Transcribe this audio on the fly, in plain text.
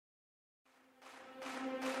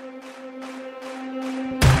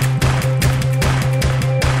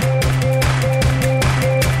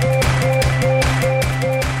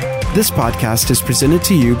This podcast is presented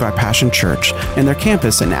to you by Passion Church and their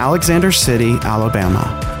campus in Alexander City,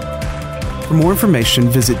 Alabama. For more information,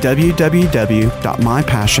 visit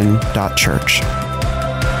www.mypassion.church.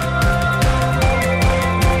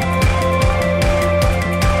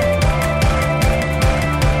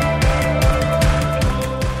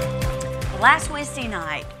 Last Wednesday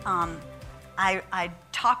night, I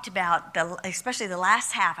talked about, especially the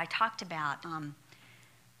last half, I talked about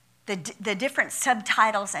the different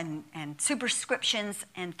subtitles and superscriptions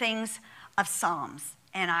and things of Psalms.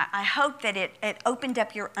 And I hope that it opened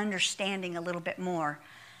up your understanding a little bit more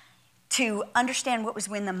to understand what was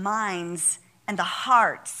in the minds and the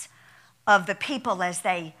hearts of the people as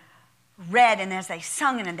they read and as they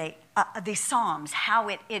sung and these Psalms, how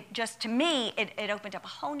it just, to me, it opened up a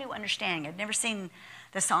whole new understanding. I'd never seen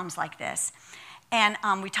the Psalms like this. And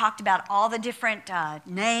we talked about all the different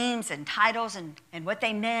names and titles and what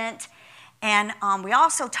they meant. And we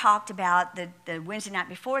also talked about the Wednesday night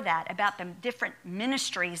before that, about the different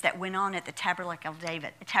ministries that went on at the Tabernacle of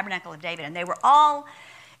David. And they were all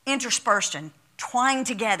interspersed and twined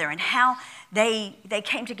together, and how they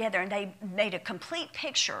came together and they made a complete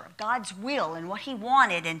picture of God's will and what he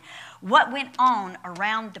wanted and what went on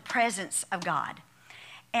around the presence of God.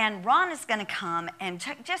 And Ron is going to come and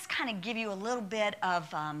just kind of give you a little bit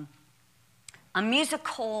of a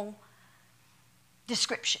musical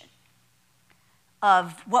description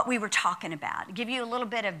of what we were talking about, give you a little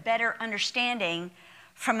bit of better understanding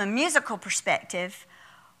from a musical perspective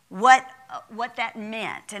what that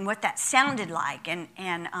meant and what that sounded like. And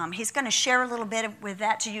he's going to share a little bit with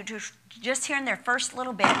that to you, just hearing their first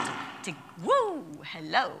little bit to woo,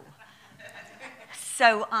 hello.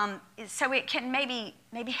 So it can maybe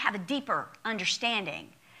have a deeper understanding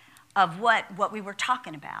of what we were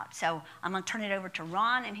talking about. So I'm going to turn it over to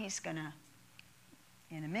Ron, and he's going to,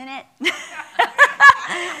 in a minute. Isn't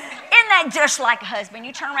that just like a husband?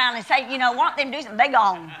 You turn around and say, want them to do something, they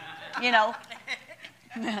gone,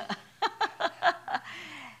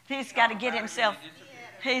 He's got to get himself,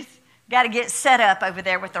 he's got to get set up over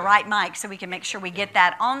there with the right mic so we can make sure we get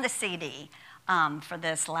that on the CD for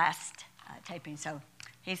this last taping. So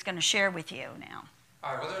he's going to share with you now.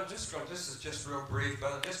 All right, well, this is just real brief,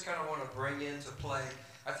 but I just kind of want to bring into play.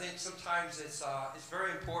 I think sometimes it's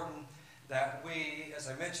very important that we, as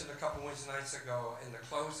I mentioned a couple Wednesday nights ago, in the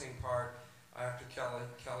closing part, after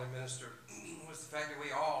Kelly ministered, was the fact that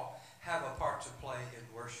we all have a part to play in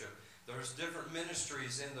worship. There's different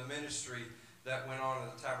ministries in the ministry that went on in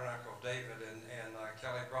the Tabernacle of David, and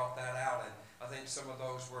Kelly brought that out, and I think some of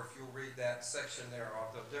those were, if you'll read that section there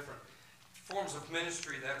of the different forms of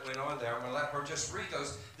ministry that went on there. I'm going to let her just read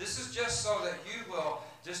those. This is just so that you will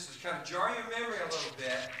just kind of jar your memory a little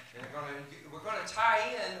bit, and we're going to tie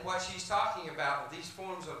in what she's talking about with these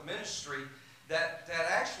forms of ministry that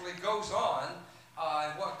actually goes on,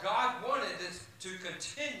 and what God wanted it to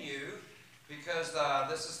continue, because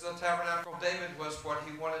this is the Tabernacle of David was what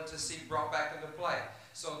he wanted to see brought back into play.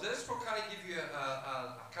 So this will kind of give you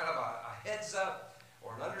a kind of a heads up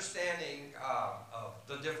or an understanding of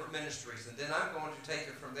the different ministries. And then I'm going to take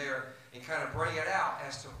it from there and kind of bring it out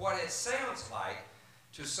as to what it sounds like,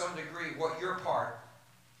 to some degree, what your part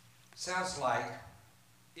sounds like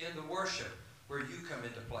in the worship where you come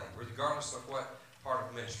into play, regardless of what part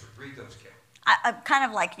of ministry. Read those, Kim. I kind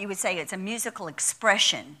of like you would say it's a musical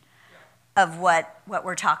expression of what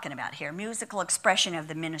we're talking about here, musical expression of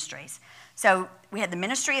the ministries. So we had the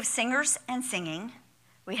ministry of singers and singing.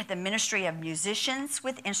 We had the ministry of musicians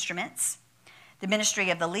with instruments, the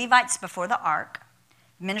ministry of the Levites before the ark,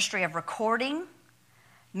 ministry of recording,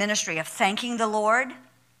 ministry of thanking the Lord,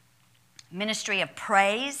 ministry of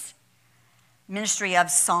praise, ministry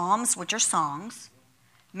of psalms, which are songs,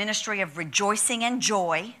 ministry of rejoicing and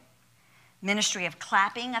joy, ministry of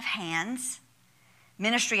clapping of hands,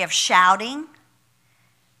 ministry of shouting,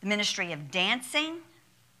 the ministry of dancing,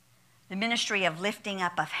 the ministry of lifting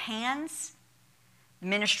up of hands, the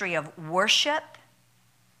ministry of worship,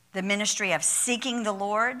 the ministry of seeking the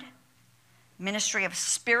Lord, ministry of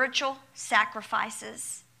spiritual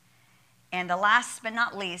sacrifices, and the last but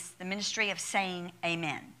not least, the ministry of saying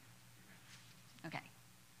amen. Okay,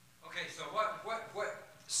 so what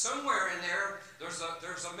somewhere in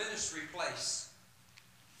there's a ministry place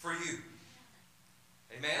for you.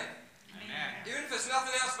 Amen? Amen. Even if it's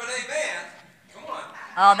nothing else but amen, come on.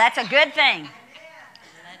 Oh, that's a good thing.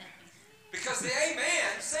 Because the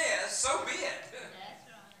amen says, so be it.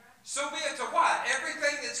 So be it to what?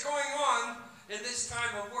 Everything that's going on in this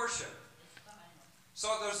time of worship.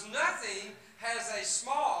 So there's nothing has a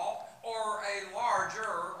small or a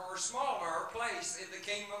larger or smaller place in the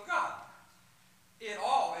kingdom of God. it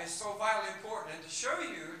all is so vitally important. And to show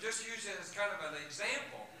you, just use it as kind of an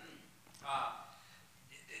example.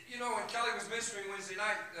 You know, when Kelly was ministering Wednesday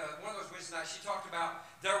night, one of those Wednesday nights, she talked about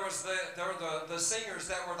there were the singers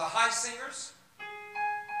that were the high singers.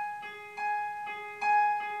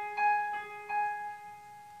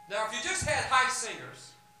 Now, if you just had high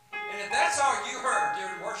singers, and if that's all you heard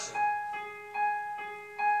during worship,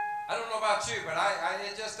 I don't know about you, but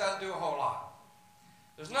it just doesn't do a whole lot.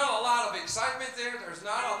 There's not a lot of excitement there. There's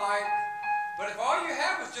not a lot. But if all you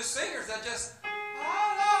have was just singers that just,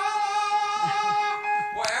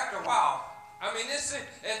 boy, after a while, I mean,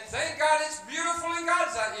 and thank God it's beautiful in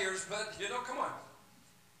God's ears, but, you know, come on.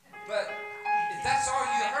 But if that's all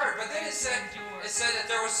you heard, but then it said that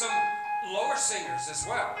there was some lower singers as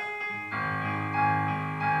well.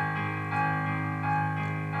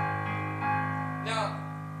 Now,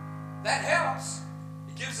 that helps.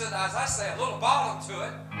 It gives it, as I say, a little bottom to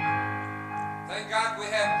it. Thank God we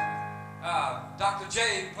have Dr.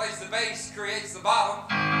 J, who plays the bass, creates the bottom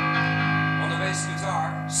on the bass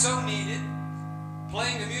guitar. So needed.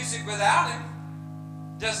 Playing the music without him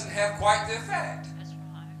doesn't have quite the effect.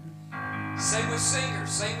 Same with singers,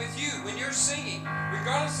 same with you. When you're singing,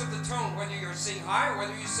 regardless of the tone, whether you're singing high or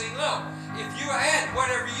whether you sing low, if you add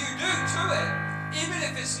whatever you do to it, even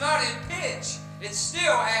if it's not in pitch, it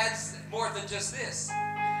still adds more than just this.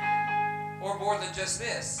 Or more than just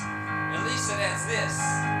this. At least it adds this.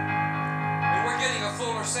 And we're getting a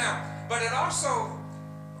fuller sound. But it also,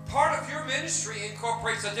 part of your ministry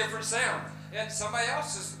incorporates a different sound. And somebody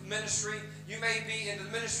else's ministry, you may be in the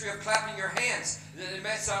ministry of clapping your hands. It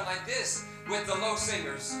may sound like this with the low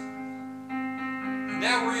singers.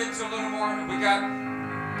 Now we're into a little more, can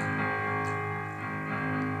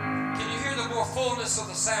you hear the more fullness of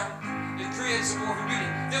the sound? It creates a more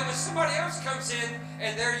beauty. Then when somebody else comes in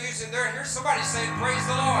and they're using here's somebody saying, praise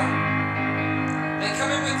the Lord. They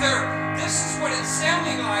come in with this is what it's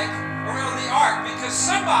sounding like around the ark, because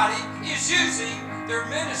somebody is using their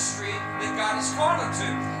ministry that God has called them to.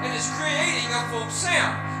 And it's creating a full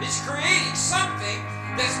sound. It's creating something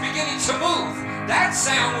that's beginning to move. That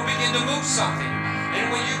sound will begin to move something.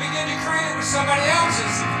 And when you begin to create it with somebody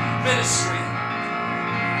else's ministry,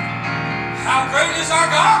 how great is our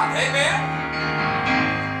God? Amen?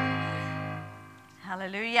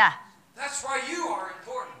 Hallelujah. That's why you are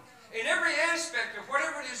important. In every aspect of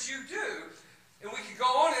whatever it is you do, and we could go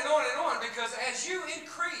on and on and on, because as you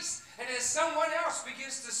increase, and as someone else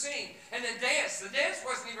begins to sing, and the dance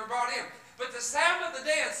wasn't even brought in, but the sound of the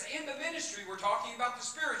dance in the ministry, we're talking about the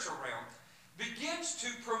spiritual realm, begins to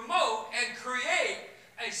promote and create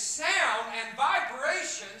a sound and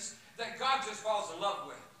vibrations that God just falls in love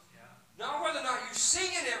with. Yeah. Now, whether or not you're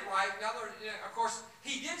singing it right, now, of course,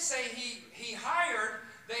 he did say they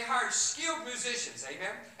hired skilled musicians,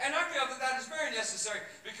 amen? And I feel that is very necessary,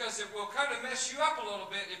 because it will kind of mess you up a little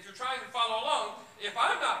bit if you're trying to follow along. If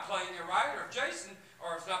I'm not playing it right, or if Jason,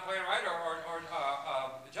 or if not playing right, or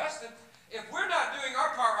Justin, if we're not doing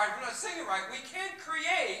our part right, if we're not singing right, we can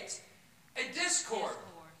create a discord.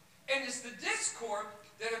 And it's the discord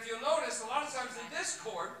that, if you'll notice, a lot of times the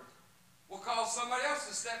discord will cause somebody else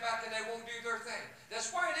to step back and they won't do their thing.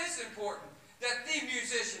 That's why it is important that the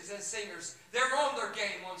musicians and singers, they're on their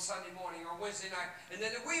game on Sunday morning or Wednesday night, and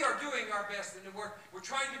that we are doing our best, and that we're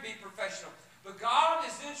trying to be professional. But God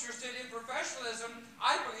is interested in professionalism,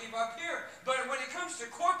 I believe, up here. But when it comes to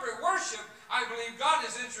corporate worship, I believe God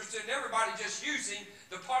is interested in everybody just using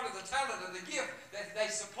the part of the talent and the gift that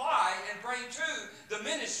they supply and bring to the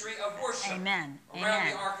ministry of worship. Amen.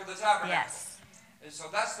 Around the Ark of the Tabernacle. Yes. And so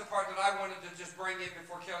that's the part that I wanted to just bring in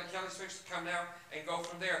before Kelly's fixed to come down and go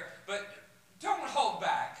from there. But don't hold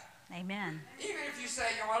back. Amen. Even if you say,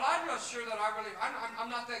 well, I'm not sure that I'm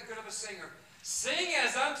not that good of a singer. Sing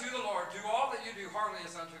as unto the Lord. Do all that you do heartily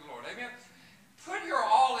as unto the Lord. Amen. Put your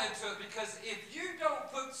all into it, because if you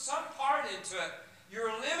don't put some part into it, you're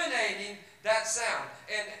eliminating that sound.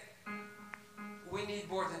 And we need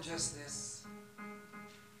more than just this.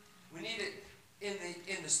 We need it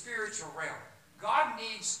in the spiritual realm. God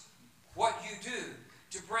needs what you do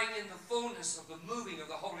to bring in the fullness of the moving of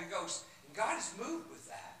the Holy Ghost. And God is moved with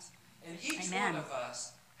that. And each one of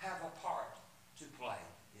us have a part to play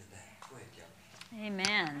in that. Go ahead, Kelly.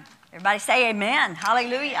 Amen. Everybody say amen.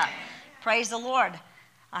 Hallelujah. Praise the Lord.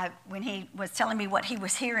 When he was telling me what he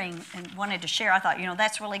was hearing and wanted to share, I thought,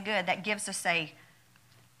 that's really good. That gives us an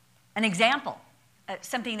example,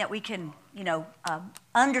 something that we can,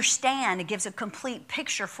 understand. It gives a complete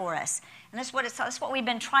picture for us. And that's what we've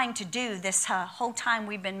been trying to do this whole time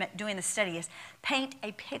we've been doing the study, is paint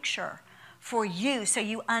a picture for you so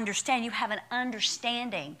you understand. You have an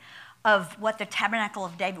understanding of what the tabernacle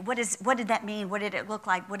of David, what did that mean? What did it look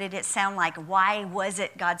like? What did it sound like? Why was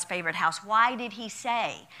it God's favorite house? Why did he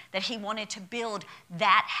say that he wanted to build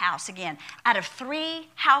that house again? Out of 3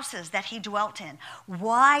 houses that he dwelt in,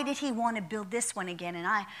 why did he want to build this one again? And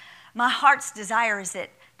my heart's desire is that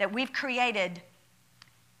we've created,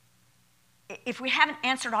 if we haven't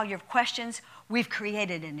answered all your questions, we've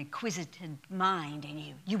created an inquisitive mind in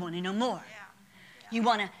you. You want to know more. Yeah. You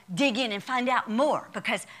want to dig in and find out more,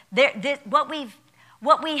 because what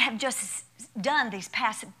we have just done these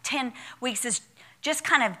past 10 weeks is just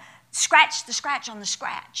kind of scratch the scratch on the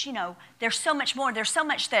scratch. You know, there's so much more. There's so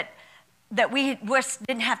much that we just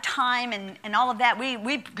didn't have time and all of that.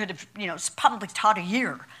 We could have, probably taught a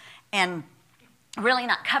year and really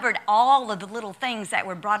not covered all of the little things that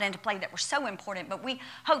were brought into play that were so important. But we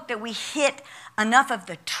hope that we hit enough of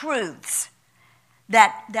the truths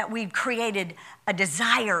that we've created a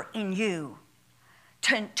desire in you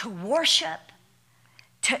to worship,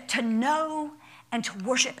 to know and to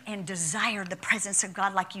worship and desire the presence of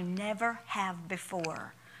God like you never have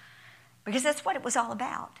before. Because that's what it was all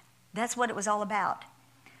about. That's what it was all about.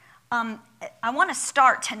 I want to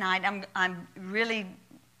start tonight. I'm really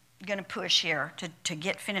going to push here to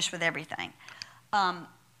get finished with everything.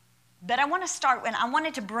 But I want to start, and I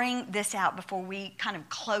wanted to bring this out before we kind of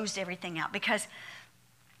closed everything out, because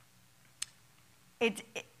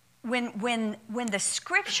when the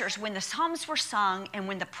scriptures, when the Psalms were sung, and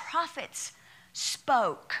when the prophets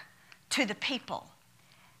spoke to the people,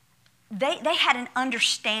 they had an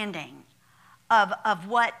understanding of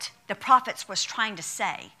what the prophets was trying to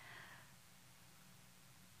say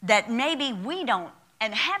that maybe we don't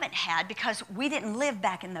and haven't had, because we didn't live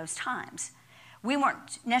back in those times. We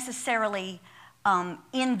weren't necessarily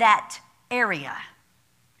in that area,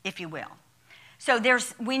 if you will. So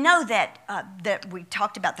we know that we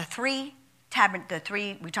talked about we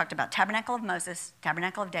talked about Tabernacle of Moses,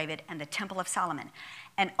 Tabernacle of David, and the Temple of Solomon.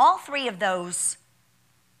 And all 3 of those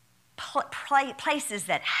places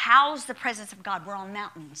that house the presence of God were on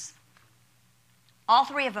mountains. All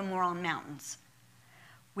 3 of them were on mountains.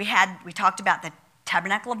 We talked about the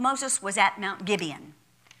Tabernacle of Moses was at Mount Gibeon.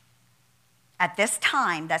 At this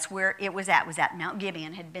time, that's where it was at Mount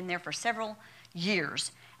Gibeon, had been there for several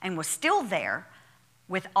years, and was still there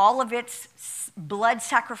with all of its blood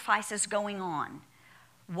sacrifices going on,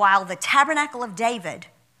 while the Tabernacle of David,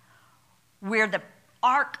 where the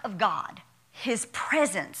Ark of God, his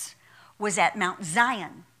presence, was at Mount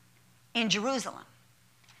Zion in Jerusalem.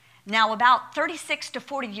 Now, about 36 to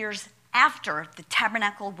 40 years after the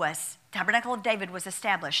Tabernacle of David was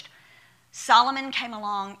established, Solomon came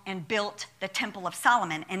along and built the Temple of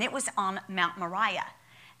Solomon, and it was on Mount Moriah.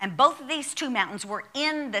 And both of these 2 mountains were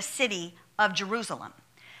in the city of Jerusalem.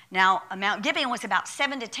 Now, Mount Gibeon was about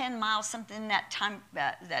 7 to 10 miles, something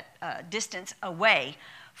that distance away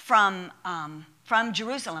from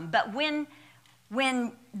Jerusalem. But when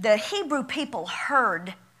the Hebrew people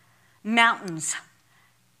heard mountains,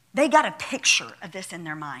 they got a picture of this in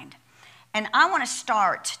their mind. And I want to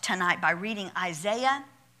start tonight by reading Isaiah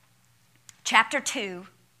chapter 2,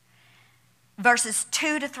 verses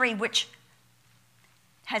 2 to 3, which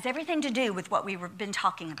has everything to do with what we've been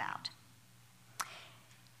talking about.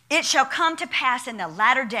 It shall come to pass in the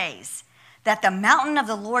latter days that the mountain of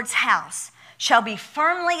the Lord's house shall be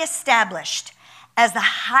firmly established as the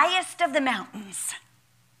highest of the mountains.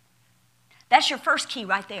 That's your first key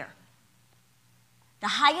right there. The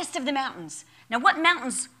highest of the mountains. Now, what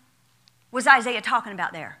mountains was Isaiah talking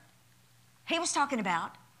about there? He was talking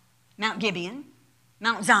about Mount Gibeon,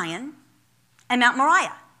 Mount Zion, and Mount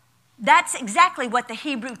Moriah. That's exactly what the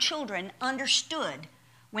Hebrew children understood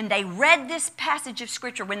when they read this passage of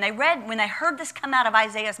Scripture. When they heard this come out of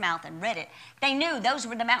Isaiah's mouth and read it, they knew those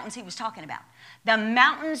were the mountains he was talking about. The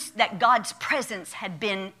mountains that God's presence had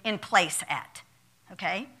been in place at.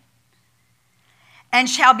 Okay? And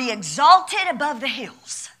shall be exalted above the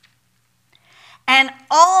hills, and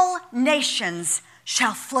all nations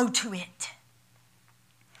shall flow to it.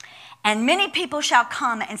 And many people shall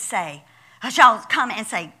come and say,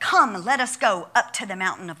 come, let us go up to the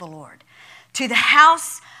mountain of the Lord, to the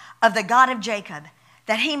house of the God of Jacob,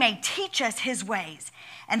 that he may teach us his ways,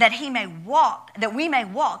 and that we may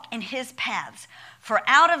walk in his paths. For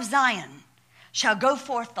out of Zion shall go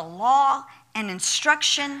forth the law and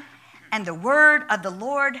instruction and the word of the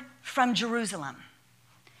Lord from Jerusalem.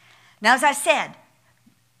 Now, as I said,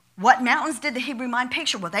 what mountains did the Hebrew mind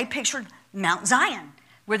picture? Well, they pictured Mount Zion,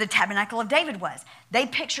 where the Tabernacle of David was. They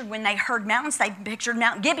pictured, when they heard mountains, they pictured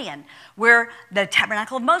Mount Gibeon, where the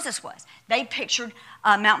Tabernacle of Moses was. They pictured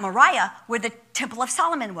Mount Moriah, where the Temple of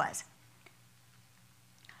Solomon was.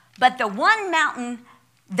 But the one mountain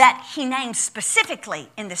that he names specifically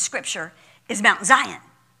in the scripture is Mount Zion.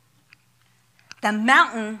 The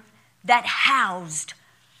mountain that housed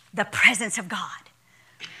the presence of God.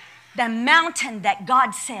 The mountain that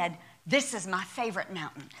God said, this is my favorite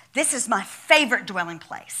mountain. This is my favorite dwelling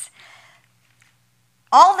place.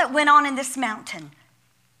 All that went on in this mountain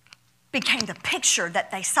became the picture that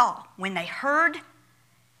they saw when they heard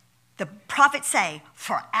the prophet say,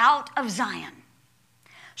 for out of Zion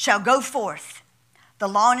shall go forth the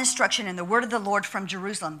law and instruction and the word of the Lord from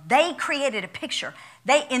Jerusalem. They created a picture.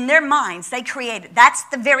 In their minds, that's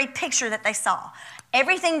the very picture that they saw.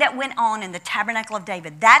 Everything that went on in the tabernacle of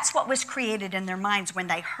David, that's what was created in their minds when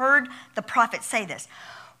they heard the prophet say this.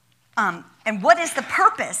 And what is the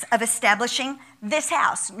purpose of establishing this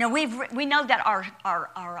house? Now, we know that our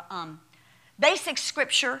basic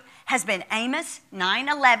scripture has been Amos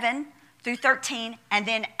 9:11 through 13, and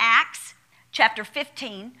then Acts chapter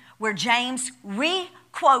 15, where James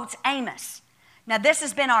re-quotes Amos. Now, this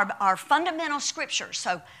has been our fundamental scripture.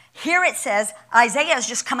 So here it says Isaiah is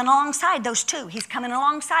just coming alongside those two. He's coming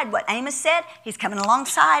alongside what Amos said. He's coming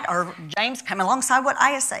alongside, or James coming alongside what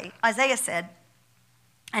Isaiah said.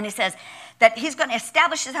 And he says that he's going to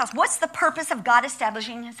establish his house. What's the purpose of God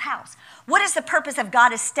establishing his house? What is the purpose of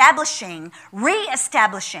God establishing,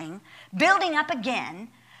 re-establishing, building up again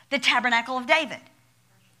the tabernacle of David?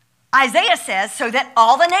 Isaiah says, so that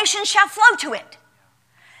all the nations shall flow to it.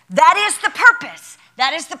 That is the purpose.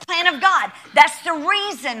 That is the plan of God. That's the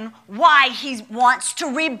reason why he wants to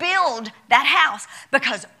rebuild that house,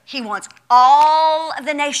 because he wants all of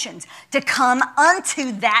the nations to come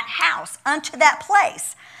unto that house, unto that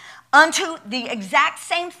place, unto the exact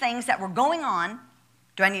same things that were going on.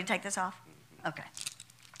 Do I need to take this off? Okay.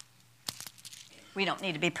 We don't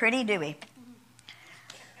need to be pretty, do we?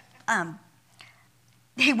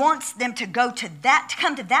 He wants them to go to that, to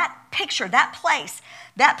come to that picture, that place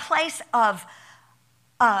of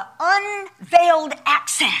unveiled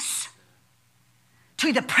access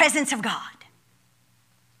to the presence of God.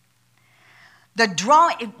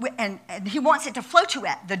 And he wants it to flow to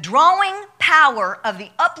it. The drawing power of the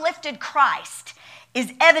uplifted Christ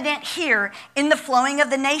is evident here in the flowing of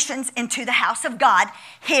the nations into the house of God,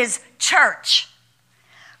 his church.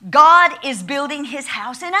 God is building his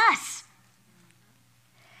house in us.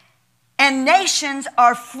 And nations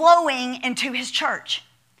are flowing into his church.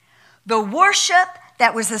 The worship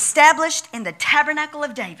that was established in the tabernacle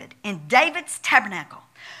of David, in David's tabernacle,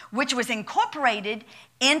 which was incorporated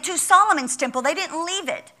into Solomon's temple. They didn't leave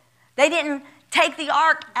it. They didn't take the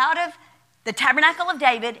ark out of the tabernacle of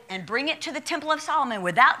David and bring it to the temple of Solomon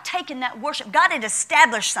without taking that worship. God had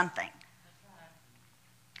established something.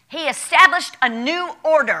 He established a new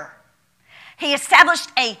order. He established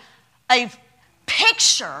a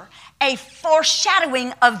picture, a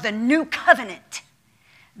foreshadowing of the new covenant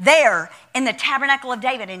there in the tabernacle of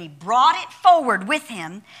David, and he brought it forward with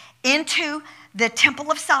him into the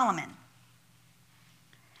temple of Solomon,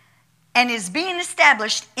 and is being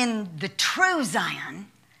established in the true Zion,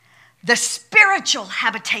 the spiritual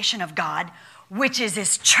habitation of God, which is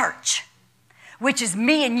his church, which is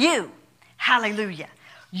me and you. Hallelujah.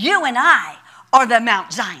 You and I are the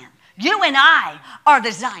Mount Zion. You and I are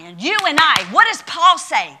the Zion. You and I, what does Paul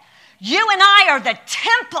say? You and I are the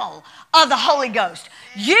temple of the Holy Ghost.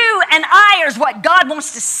 You and I is what God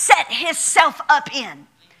wants to set himself up in.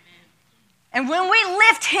 And when we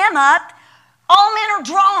lift him up, all men are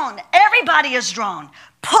drawn. Everybody is drawn.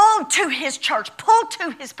 Pulled to his church. Pulled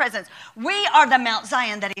to his presence. We are the Mount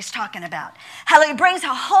Zion that he's talking about. Hallelujah. It brings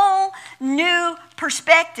a whole new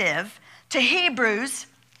perspective to Hebrews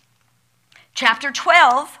chapter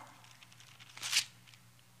 12,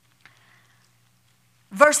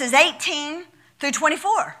 verses 18 through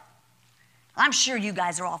 24. I'm sure you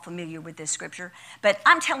guys are all familiar with this scripture, but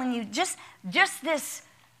I'm telling you, just this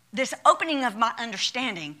opening of my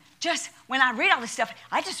understanding, just when I read all this stuff,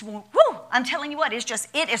 I just, whoo, I'm telling you what,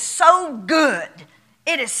 it is so good.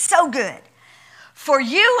 It is so good. For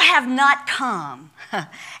you have not come,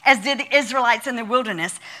 as did the Israelites in the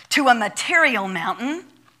wilderness, to a material mountain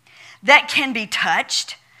that can be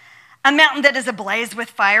touched, a mountain that is ablaze with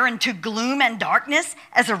fire, and to gloom and darkness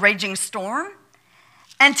as a raging storm,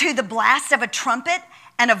 and to the blast of a trumpet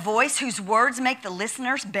and a voice whose words make the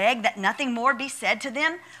listeners beg that nothing more be said to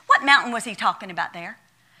them. What mountain was he talking about there?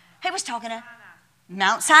 He was talking to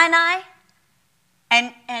Mount Sinai.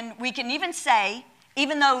 And we can even say,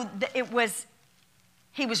 even though he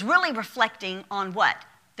was really reflecting on what?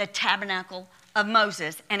 The tabernacle of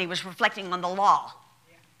Moses, and he was reflecting on the law.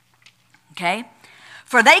 Okay?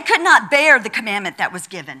 For they could not bear the commandment that was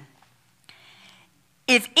given.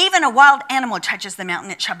 If even a wild animal touches the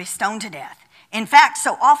mountain, it shall be stoned to death. In fact,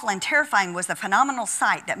 so awful and terrifying was the phenomenal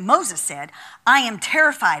sight that Moses said, I am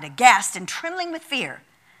terrified, aghast, and trembling with fear.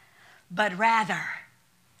 But rather,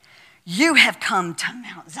 you have come to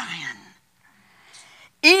Mount Zion,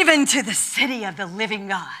 even to the city of the living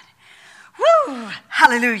God. Woo!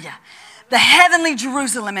 Hallelujah. The heavenly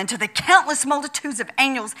Jerusalem, and to the countless multitudes of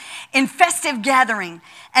angels in festive gathering,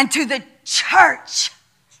 and to the church.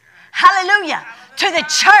 Hallelujah. To the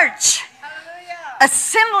church.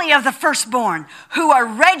 Assembly of the firstborn who are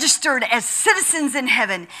registered as citizens in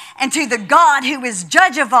heaven, and to the God who is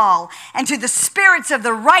judge of all, and to the spirits of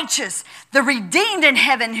the righteous, the redeemed in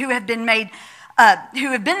heaven who have been made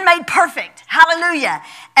perfect. Hallelujah.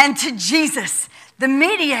 And to Jesus, the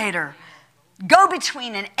mediator,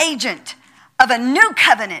 go-between and agent of a new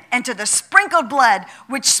covenant, and to the sprinkled blood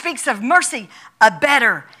which speaks of mercy, a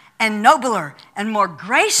better and nobler and more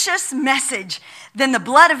gracious message than the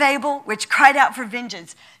blood of Abel, which cried out for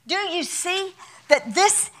vengeance. Do you see that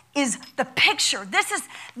this is the picture? This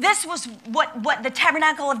was what the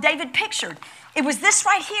tabernacle of David pictured. It was this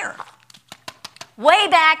right here. Way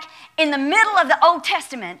back in the middle of the Old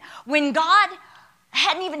Testament, when God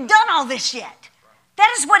hadn't even done all this yet.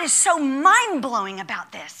 That is what is so mind-blowing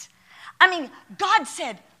about this. I mean, God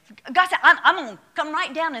said, I'm going to come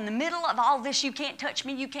right down in the middle of all this. You can't touch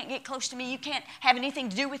me. You can't get close to me. You can't have anything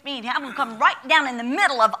to do with me. And I'm going to come right down in the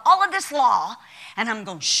middle of all of this law, and I'm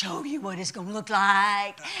going to show you what it's going to look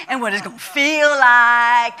like and what it's going to feel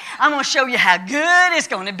like. I'm going to show you how good it's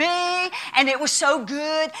going to be. And it was so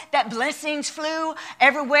good that blessings flew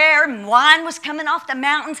everywhere, and wine was coming off the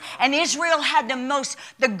mountains, and Israel had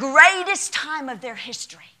the greatest time of their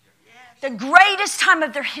history. The greatest time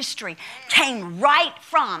of their history came right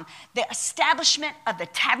from the establishment of the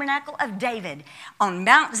tabernacle of David on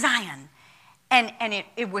Mount Zion. And it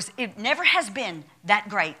never has been that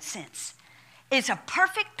great since. It's a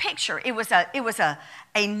perfect picture. It was a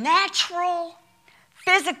natural,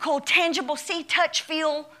 physical, tangible, see, touch,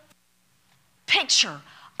 feel picture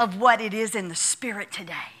of what it is in the spirit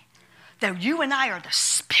today. That you and I are the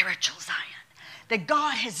spiritual Zion. That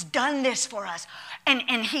God has done this for us.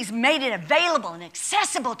 And he's made it available and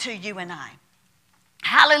accessible to you and I.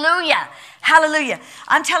 Hallelujah. Hallelujah.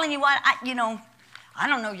 I'm telling you what, I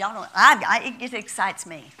don't know, y'all don't, it excites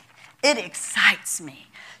me. It excites me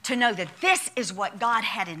to know that this is what God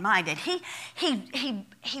had in mind. That he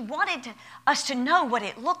wanted us to know what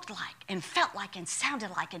it looked like and felt like and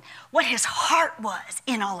sounded like and what his heart was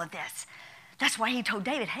in all of this. That's why he told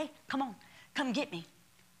David, hey, come on, come get me.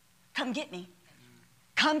 Come get me.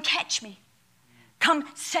 Come catch me. Come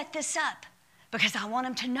set this up, because I want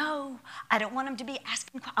him to know. I don't want him to be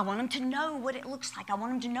asking. I want him to know what it looks like. I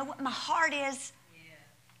want him to know what my heart is. Yeah.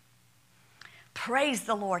 Praise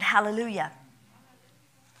the Lord. Hallelujah.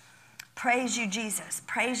 Praise you, Jesus.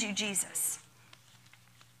 Praise you, Jesus.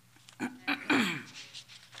 Let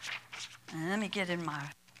me get in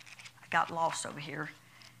I got lost over here.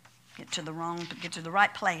 Get to the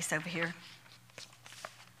right place over here.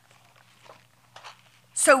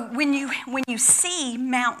 So when you see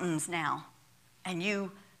mountains now, and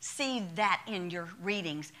you see that in your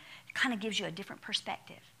readings, it kind of gives you a different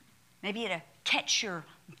perspective. Maybe it'll catch your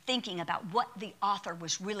thinking about what the author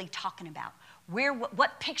was really talking about.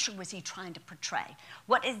 What picture was he trying to portray?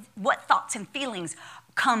 What thoughts and feelings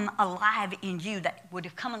come alive in you that would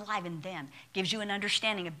have come alive in them? Gives you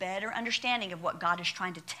a better understanding of what God is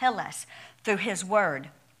trying to tell us through his word.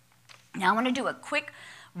 Now I want to do a quick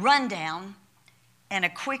rundown and a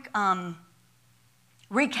quick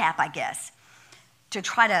recap, I guess, to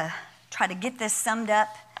try to get this summed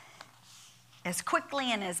up as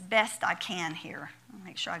quickly and as best I can here. I'll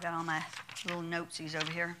make sure I got all my little notesies over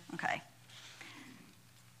here. Okay.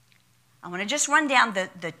 I want to just run down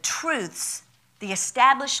the truths, the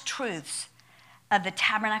established truths of the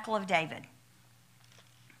tabernacle of David.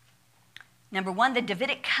 Number one, the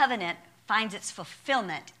Davidic covenant finds its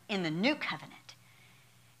fulfillment in the new covenant,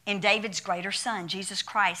 in David's greater son, Jesus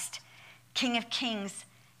Christ, King of Kings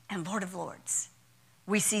and Lord of Lords.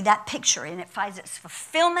 We see that picture, and it finds its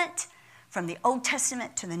fulfillment from the Old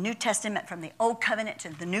Testament to the New Testament, from the Old Covenant to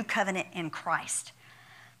the New Covenant in Christ.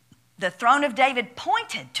 The throne of David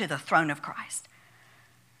pointed to the throne of Christ.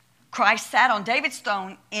 Christ sat on David's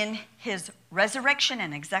throne in his resurrection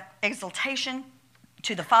and exaltation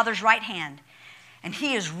to the Father's right hand, and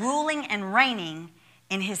he is ruling and reigning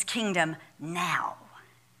in his kingdom now.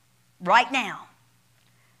 Right now,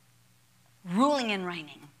 ruling and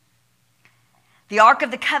reigning. The Ark of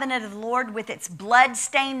the Covenant of the Lord, with its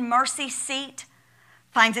blood-stained mercy seat,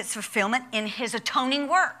 finds its fulfillment in his atoning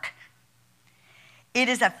work. It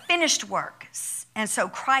is a finished work, and so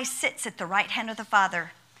Christ sits at the right hand of the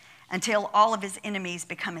Father until all of his enemies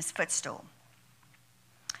become his footstool.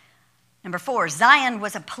 Number 4, Zion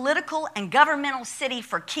was a political and governmental city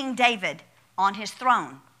for King David on his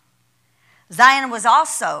throne. Zion was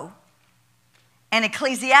also an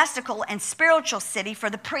ecclesiastical and spiritual city for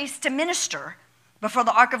the priests to minister before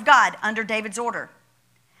the ark of God under David's order.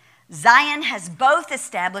 Zion has both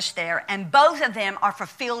established there, and both of them are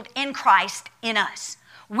fulfilled in Christ in us.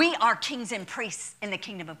 We are kings and priests in the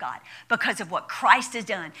kingdom of God because of what Christ has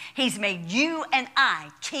done. He's made you and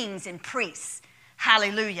I kings and priests.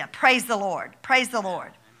 Hallelujah. Praise the Lord. Praise the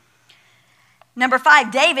Lord. Number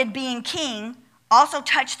 5, David, being king, also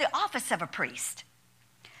touched the office of a priest.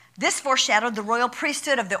 This foreshadowed the royal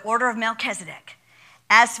priesthood of the order of Melchizedek,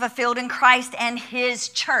 as fulfilled in Christ and his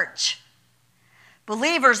church.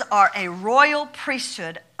 Believers are a royal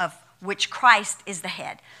priesthood of which Christ is the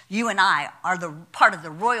head. You and I are the part of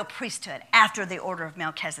the royal priesthood after the order of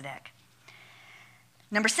Melchizedek.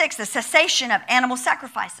 Number 6, the cessation of animal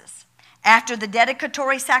sacrifices. After the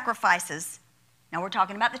dedicatory sacrifices, now we're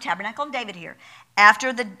talking about the tabernacle of David here.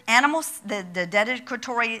 After the animals, the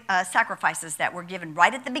dedicatory sacrifices that were given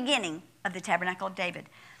right at the beginning of the tabernacle of David,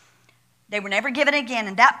 they were never given again,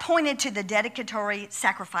 and that pointed to the dedicatory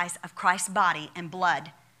sacrifice of Christ's body and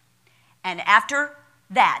blood. And after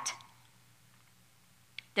that,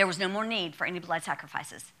 there was no more need for any blood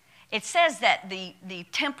sacrifices. It says that the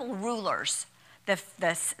temple rulers,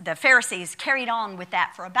 the Pharisees, carried on with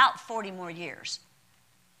that for about 40 more years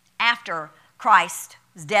after Christ's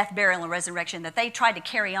death, burial, and resurrection, that they tried to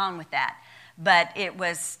carry on with that. But it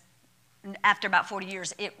was, after about 40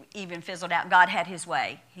 years, it even fizzled out. God had his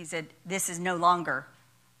way. He said, this is no longer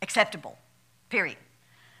acceptable, period.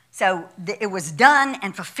 So it was done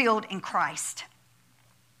and fulfilled in Christ.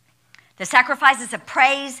 The sacrifices of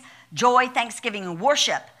praise, joy, thanksgiving, and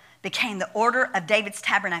worship became the order of David's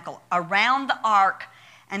tabernacle around the ark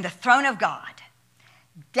and the throne of God.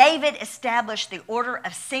 David established the order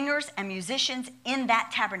of singers and musicians in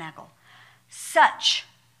that tabernacle. Such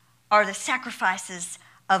are the sacrifices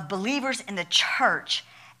of believers in the church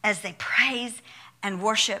as they praise and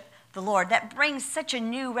worship the Lord. That brings such a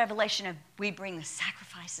new revelation of we bring the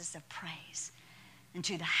sacrifices of praise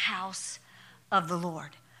into the house of the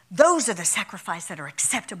Lord. Those are the sacrifices that are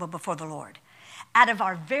acceptable before the Lord. Out of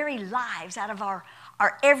our very lives, out of our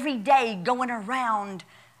everyday going around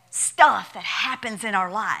stuff that happens in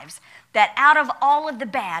our lives, that out of all of the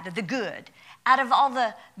bad, the good, out of all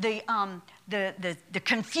the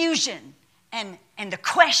confusion and the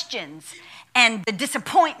questions and the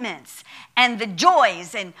disappointments and the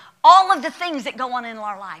joys and all of the things that go on in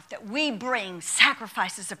our life, that we bring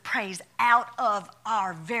sacrifices of praise out of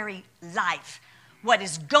our very life. What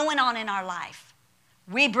is going on in our life,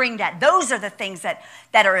 we bring that. Those are the things that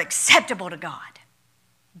are acceptable to God.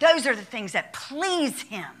 Those are the things that please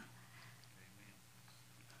him.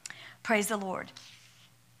 Praise the Lord.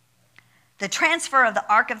 The transfer of the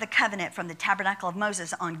Ark of the Covenant from the tabernacle of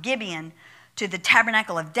Moses on Gibeon to the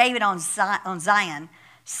tabernacle of David on Zion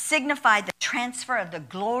signified the transfer of the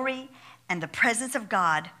glory and the presence of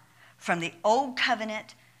God from the old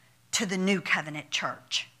covenant to the new covenant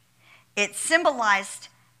church. It symbolized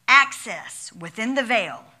access within the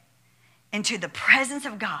veil into the presence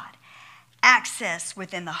of God, access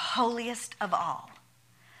within the holiest of all.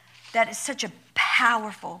 That is such a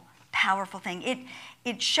powerful, powerful thing.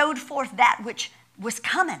 It showed forth that which was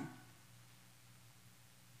coming.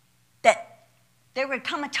 That there would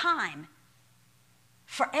come a time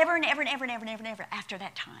forever and ever and ever and ever and ever and ever after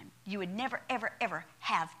that time, you would never, ever, ever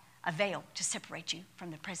have a veil to separate you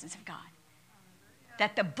from the presence of God.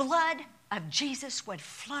 That the blood of Jesus would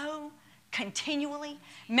flow continually,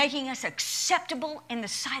 making us acceptable in the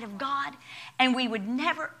sight of God, and we would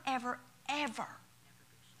never, ever, ever,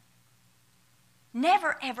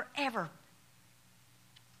 never, ever, ever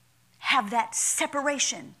have that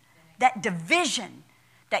separation, that division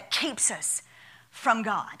that keeps us from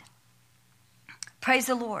God. Praise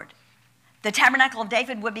the Lord. The tabernacle of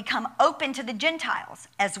David would become open to the Gentiles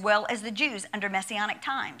as well as the Jews under Messianic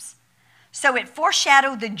times. So it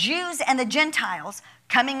foreshadowed the Jews and the Gentiles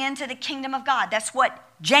coming into the kingdom of God. That's what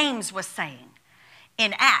James was saying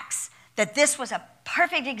in Acts, that this was a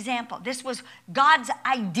perfect example. This was God's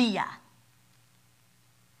idea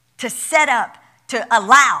to set up, to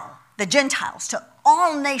allow the Gentiles, to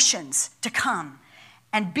all nations, to come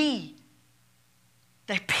and be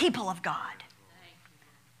the people of God.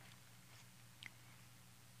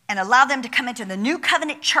 And allow them to come into the new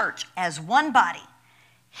covenant church as one body.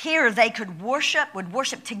 Here they would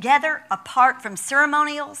worship together apart from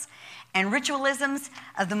ceremonials and ritualisms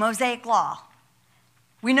of the Mosaic law.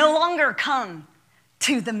 We no longer come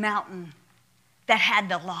to the mountain that had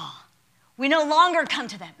the law. We no longer come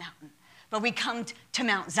to that mountain, but we come to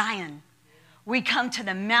Mount Zion. We come to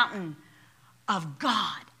the mountain of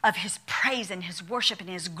God, of his praise and his worship and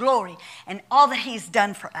his glory and all that he's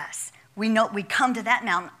done for us. We know we come to that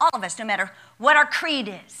mountain, all of us, no matter what our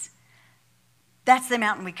creed is. That's the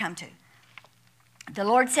mountain we come to. The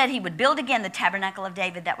Lord said he would build again the tabernacle of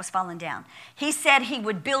David that was fallen down. He said he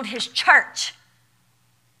would build his church.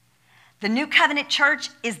 The new covenant church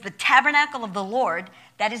is the tabernacle of the Lord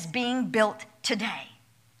that is being built today.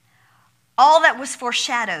 All that was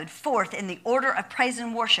foreshadowed forth in the order of praise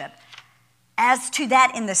and worship, as to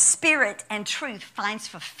that in the spirit and truth, finds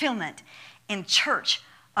fulfillment in church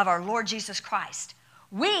of our Lord Jesus Christ.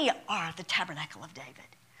 We are the tabernacle of David.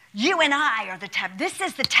 You and I are the this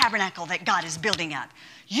is the tabernacle that God is building up.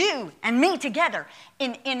 You and me together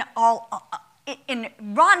in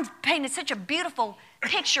Ron painted such a beautiful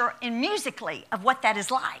picture musically of what that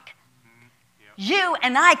is like. You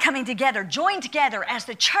and I coming together, joined together as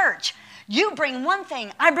the church. You bring one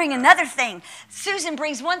thing, I bring another thing. Susan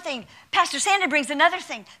brings one thing, Pastor Sandy brings another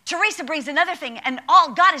thing, Teresa brings another thing, and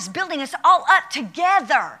all God is building us all up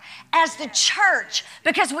together as the church,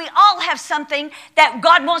 because we all have something that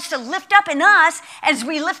God wants to lift up in us as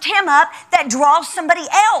we lift him up, that draws somebody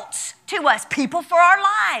else to us, people for our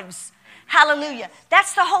lives. Hallelujah.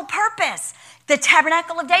 That's the whole purpose. The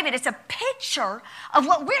tabernacle of David, it's a picture of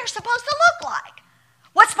what we're supposed to look like.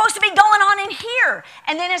 What's supposed to be going on in here?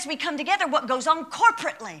 And then as we come together, what goes on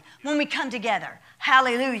corporately when we come together?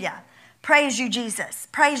 Hallelujah. Praise you, Jesus.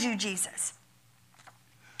 Praise you, Jesus.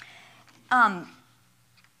 The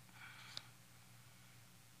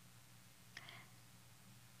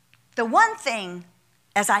one thing,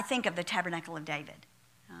 as I think of the tabernacle of David,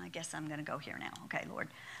 I guess I'm going to go here now. Okay, Lord.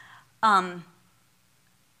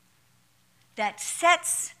 That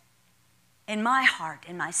sets in my heart,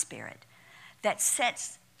 in my spirit, that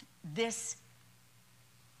sets this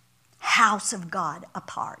house of God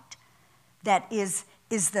apart, that is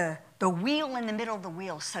the wheel in the middle of the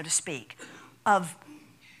wheel, so to speak, of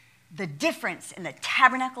the difference in the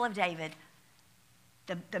tabernacle of David.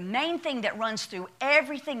 The main thing that runs through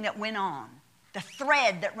everything that went on, the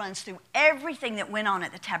thread that runs through everything that went on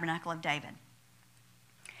at the tabernacle of David,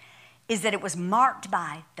 is that it was marked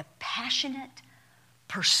by the passionate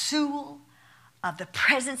pursuit of the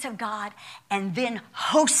presence of God and then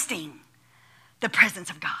hosting the presence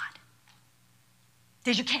of God.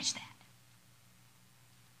 Did you catch that?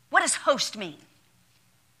 What does host mean?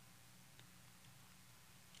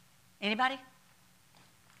 Anybody?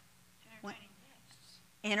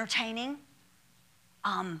 Entertaining.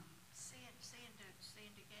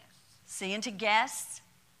 Seeing to guests.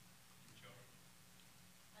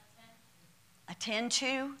 Attend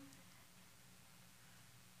to.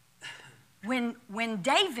 When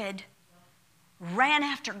David ran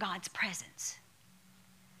after God's presence,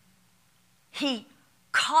 he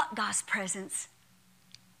caught God's presence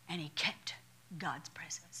and he kept God's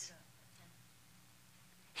presence.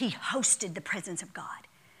 He hosted the presence of God.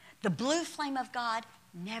 The blue flame of God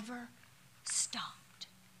never stopped.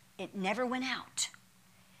 It never went out.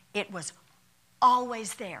 It was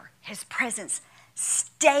always there. His presence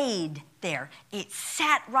stayed there. It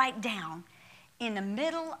sat right down in the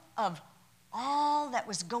middle of all that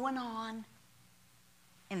was going on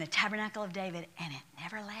in the tabernacle of David, and it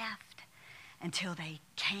never left until they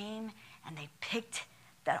came and they picked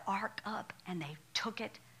the ark up and they took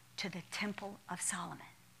it to the temple of Solomon.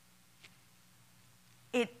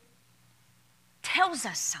 It tells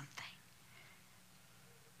us something.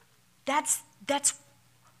 That's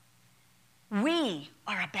we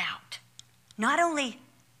are about not only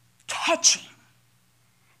catching,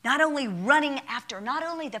 not only running after, not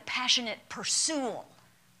only the passionate pursuit.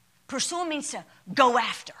 Pursuit means to go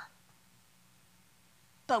after.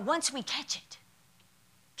 But once we catch it,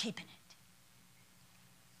 keeping it.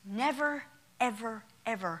 Never, ever,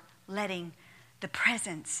 ever letting the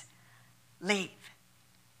presence leave.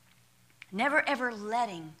 Never, ever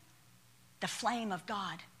letting the flame of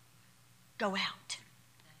God go out.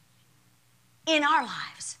 In our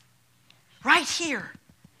lives. Right here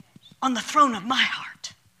on the throne of my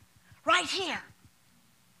heart. Right here.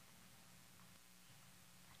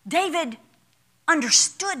 David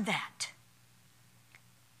understood that.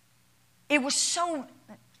 It was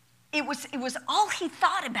all he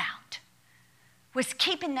thought about was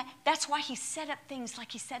keeping that. That's why he set up things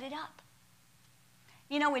like he set it up.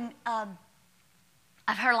 You know, when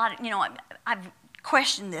I've heard a lot of, I've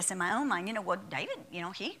questioned this in my own mind. Well, David,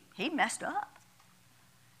 he messed up.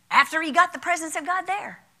 After he got the presence of God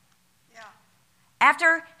there. Yeah.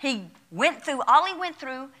 After he went through all he went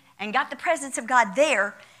through and got the presence of God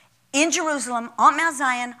there, in Jerusalem, on Mount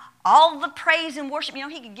Zion, all the praise and worship. You know,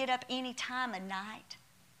 he could get up any time of night.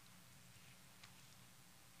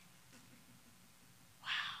 Wow.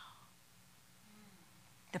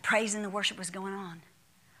 The praise and the worship was going on.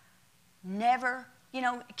 Never, you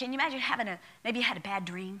know, can you imagine maybe you had a bad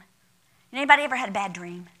dream? Anybody ever had a bad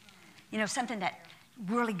dream? You know, something that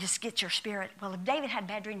really just gets your spirit. Well, if David had a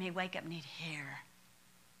bad dream, he'd wake up and he'd hear,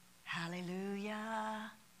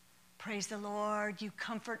 hallelujah, praise the Lord, you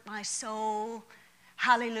comfort my soul.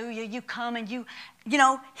 Hallelujah, you come and you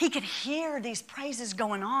know, he could hear these praises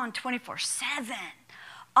going on 24/7,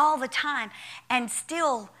 all the time. And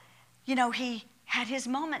still, you know, he had his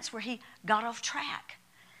moments where he got off track.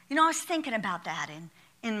 You know, I was thinking about that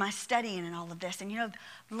in my studying and all of this. And, you know,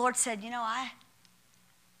 the Lord said, you know,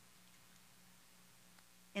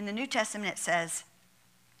 in the New Testament it says,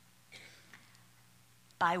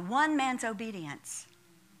 by one man's obedience,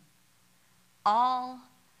 all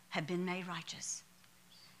have been made righteous.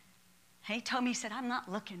 And he told me, he said, I'm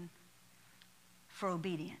not looking for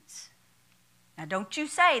obedience. Now, don't you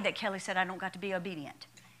say that Kelly said I don't got to be obedient.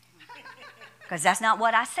 Because that's not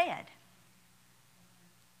what I said.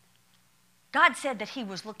 God said that he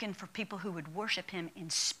was looking for people who would worship him in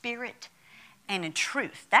spirit and in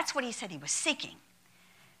truth. That's what he said he was seeking.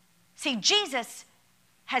 See, Jesus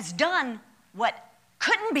has done what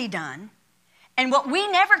couldn't be done, and what we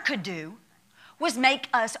never could do was make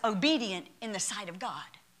us obedient in the sight of God.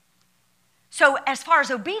 So as far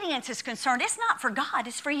as obedience is concerned, it's not for God,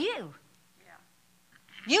 it's for you. Yeah.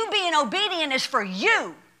 You being obedient is for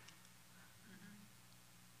you.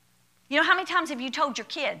 You know, how many times have you told your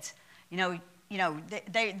kids, you know,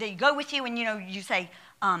 they go with you and, you know, you say,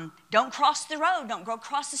 don't cross the road, don't go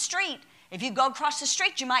across the street. If you go across the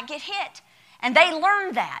street, you might get hit. And they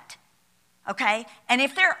learn that, okay? And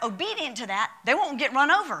if they're obedient to that, they won't get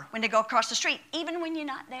run over when they go across the street, even when you're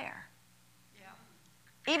not there.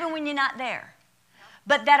 Yeah. Even when you're not there. Yeah.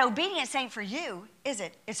 But that obedience ain't for you, is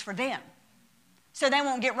it? It's for them. So they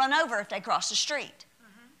won't get run over if they cross the street.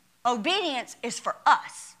 Mm-hmm. Obedience is for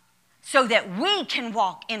us, so that we can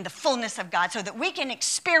walk in the fullness of God, so that we can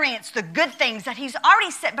experience the good things that he's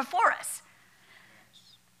already set before us.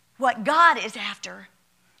 What God is after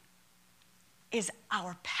is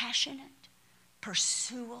our passionate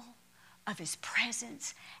pursuit of his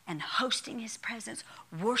presence and hosting his presence,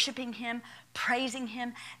 worshiping him, praising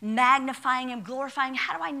him, magnifying him, glorifying him.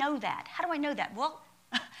 How do I know that? How do I know that? Well,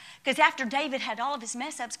 because after David had all of his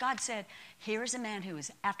mess ups, God said, here is a man who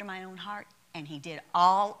is after my own heart, and he did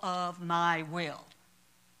all of my will.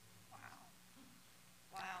 Wow.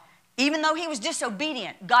 Wow. Even though he was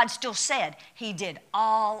disobedient, God still said he did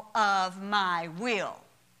all of my will.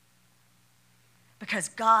 Because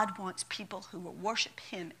God wants people who will worship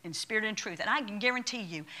him in spirit and truth. And I can guarantee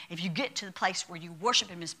you, if you get to the place where you worship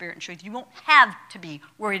him in spirit and truth, you won't have to be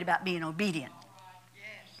worried about being obedient.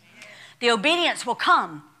 The obedience will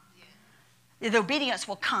come. The obedience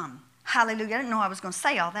will come. Hallelujah. I didn't know I was going to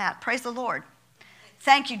say all that. Praise the Lord.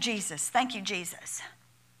 Thank you, Jesus. Thank you, Jesus.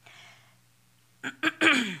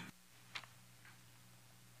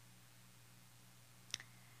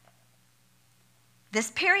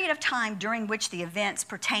 This period of time during which the events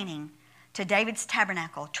pertaining to David's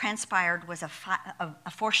tabernacle transpired was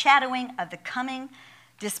a foreshadowing of the coming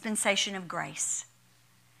dispensation of grace.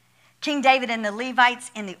 King David and the Levites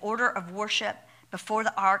in the order of worship before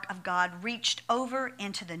the ark of God reached over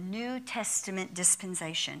into the New Testament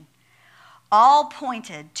dispensation. All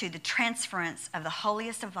pointed to the transference of the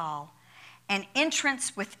holiest of all, and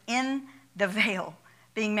entrance within the veil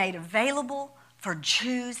being made available for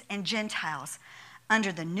Jews and Gentiles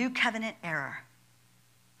under the new covenant era.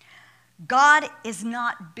 God is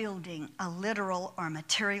not building a literal or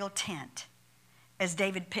material tent as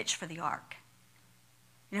David pitched for the ark.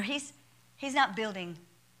 You know, he's not building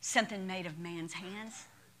something made of man's hands.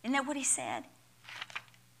 Isn't that what he said?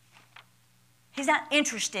 He's not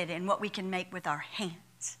interested in what we can make with our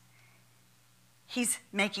hands. He's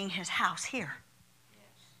making his house here.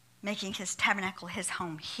 Making his tabernacle his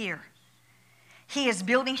home here. He is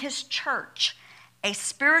building his church, a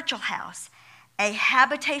spiritual house, a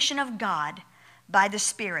habitation of God by the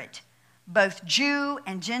Spirit. Both Jew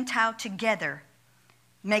and Gentile together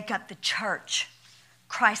make up the church,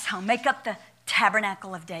 Christ's home. Make up the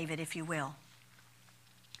tabernacle of David, if you will.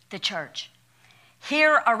 The church.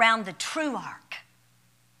 Here around the true ark,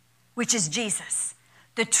 which is Jesus.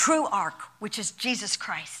 The true ark, which is Jesus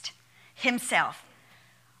Christ himself.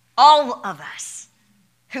 All of us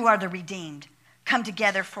who are the redeemed come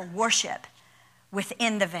together for worship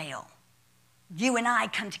within the veil. You and I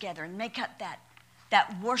come together and make up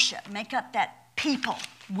that worship, make up that people.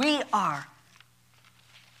 We are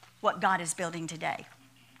what God is building today.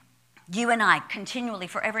 You and I continually,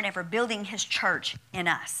 forever and ever, building his church in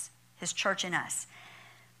us. His church in us.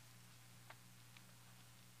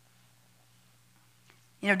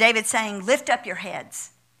 You know, David's saying, lift up your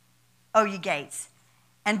heads, O ye gates,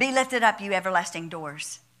 and be lifted up, you everlasting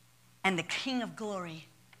doors, and the King of glory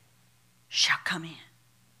shall come in.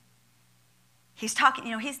 He's talking,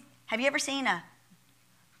 you know, have you ever seen a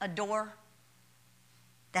door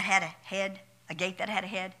that had a head, a gate that had a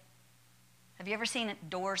head? Have you ever seen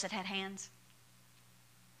doors that had hands?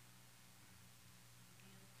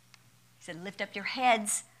 He said, lift up your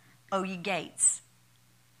heads, O ye gates.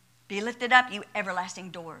 Be lifted up, you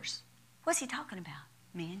everlasting doors. What's he talking about?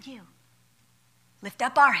 Me and you. Lift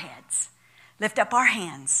up our heads. Lift up our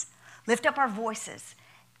hands. Lift up our voices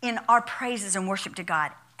in our praises and worship to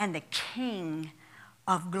God. And the King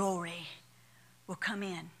of glory will come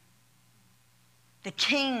in. The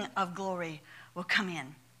King of glory will come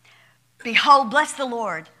in. Behold, bless the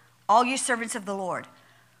Lord, all you servants of the Lord,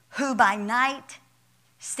 who by night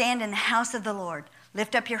stand in the house of the Lord.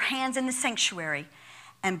 Lift up your hands in the sanctuary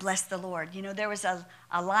and bless the Lord. You know, there was a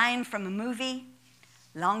line from a movie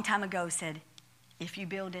a long time ago said, if you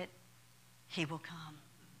build it, he will come.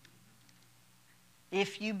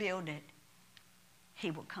 If you build it,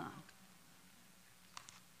 he will come.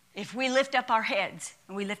 If we lift up our heads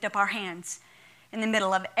and we lift up our hands in the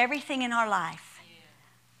middle of everything in our life,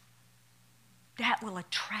 that will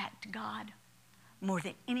attract God more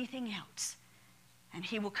than anything else. And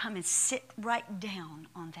he will come and sit right down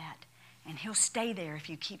on that. And he'll stay there if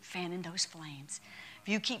you keep fanning those flames. If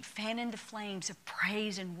you keep fanning the flames of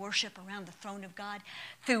praise and worship around the throne of God,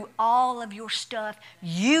 through all of your stuff,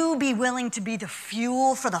 you be willing to be the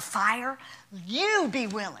fuel for the fire. You be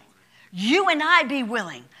willing. You and I be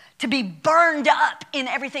willing to be burned up in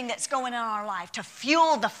everything that's going on in our life, to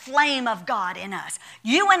fuel the flame of God in us.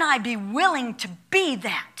 You and I be willing to be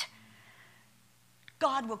that.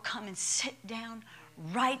 God will come and sit down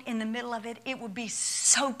right in the middle of it. It will be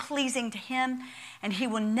so pleasing to him, and he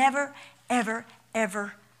will never, ever,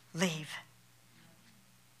 ever leave.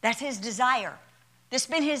 That's his desire. That's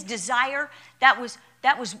been his desire. That was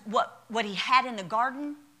what he had in the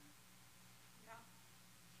garden.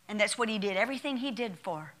 And that's what he did. Everything he did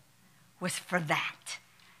for was for that.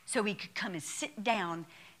 So he could come and sit down,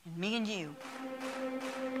 and me and you.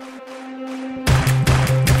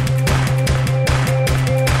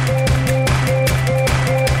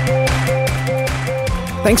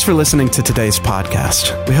 Thanks for listening to today's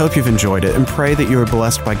podcast. We hope you've enjoyed it and pray that you are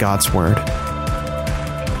blessed by God's Word.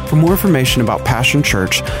 For more information about Passion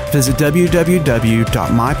Church, visit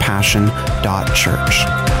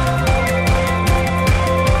www.mypassion.church.